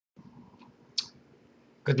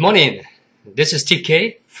Good morning. This is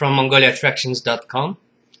TK from MongoliaAttractions.com.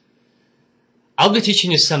 I'll be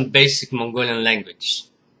teaching you some basic Mongolian language,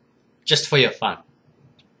 just for your fun.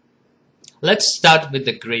 Let's start with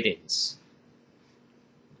the greetings.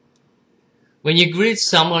 When you greet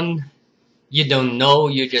someone you don't know,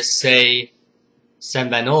 you just say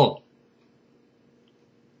Sambano.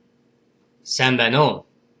 Sambano.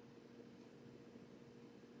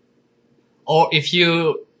 Or if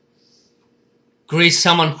you greet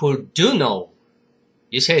someone who do know,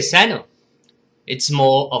 you say Sano. It's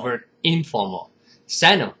more of an informal.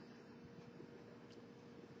 Sano.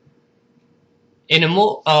 In a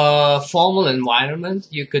more formal environment,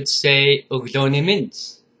 you could say Ugluunii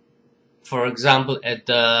мэнд. For example, at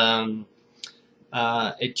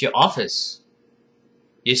your office,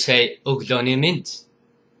 you say Өглөөний мэнд.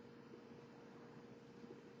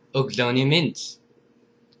 Өглөөний мэнд.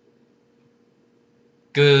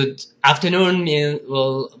 Good afternoon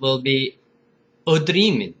will be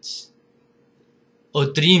Udriin.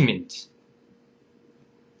 Udriin.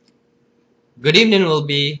 Good evening will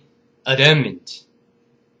be Oroin.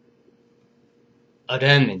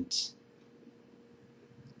 Oroin.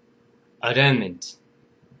 Oroin.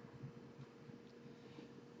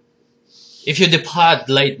 If you depart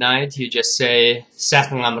late night, you just say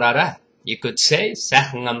Sayhan amraarai. You could say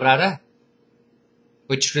Sayhan amraarai,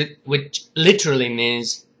 which literally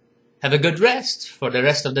means have a good rest for the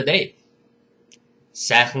rest of the day.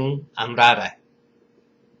 Saihan amraarai.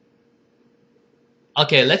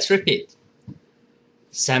 Okay, let's repeat.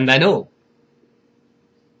 Sambano.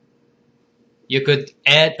 You could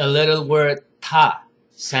add a little word ta.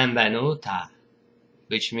 Sambano ta,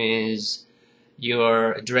 which means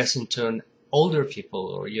you're addressing to an older people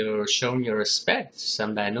or you're showing your respect.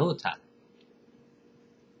 Sambano ta.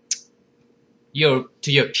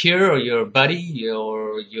 To your peer or your buddy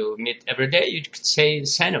you meet every day, you could say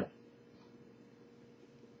Sano.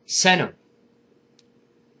 Sano.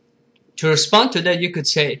 To respond to that, you could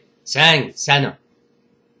say Sang Sano.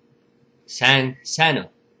 Sang Sano.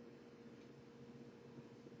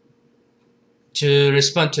 To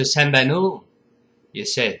respond to Sambano, you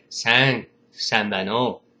say Sang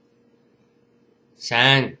Sambano.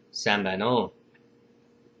 Sang Sambano.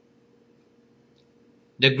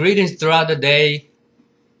 The greetings throughout the day.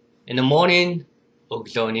 In the morning,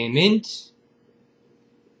 Өглөөний мэнд.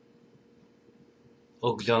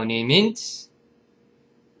 Өглөөний мэнд.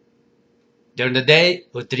 During the day,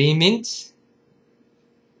 Udriin.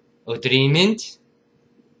 Udriin.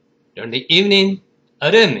 During the evening,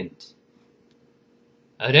 Oroin.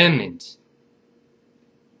 Oroin.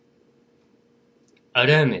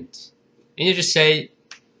 Oroin. And you just say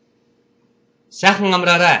Sayhan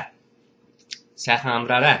amraarai. Sayhan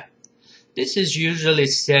amraarai. This is usually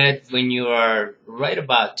said when you are right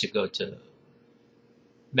about to go to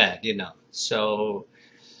bed, So,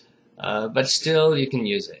 but still you can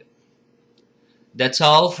use it. That's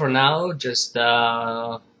all for now. Just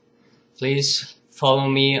please follow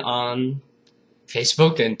me on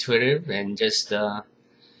Facebook and Twitter, and just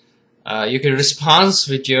you can respond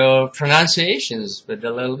with your pronunciations with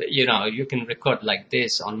a little bit. You can record like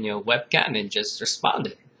this on your webcam and just respond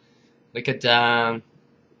it. We could have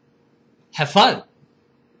fun.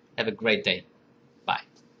 Have a great day.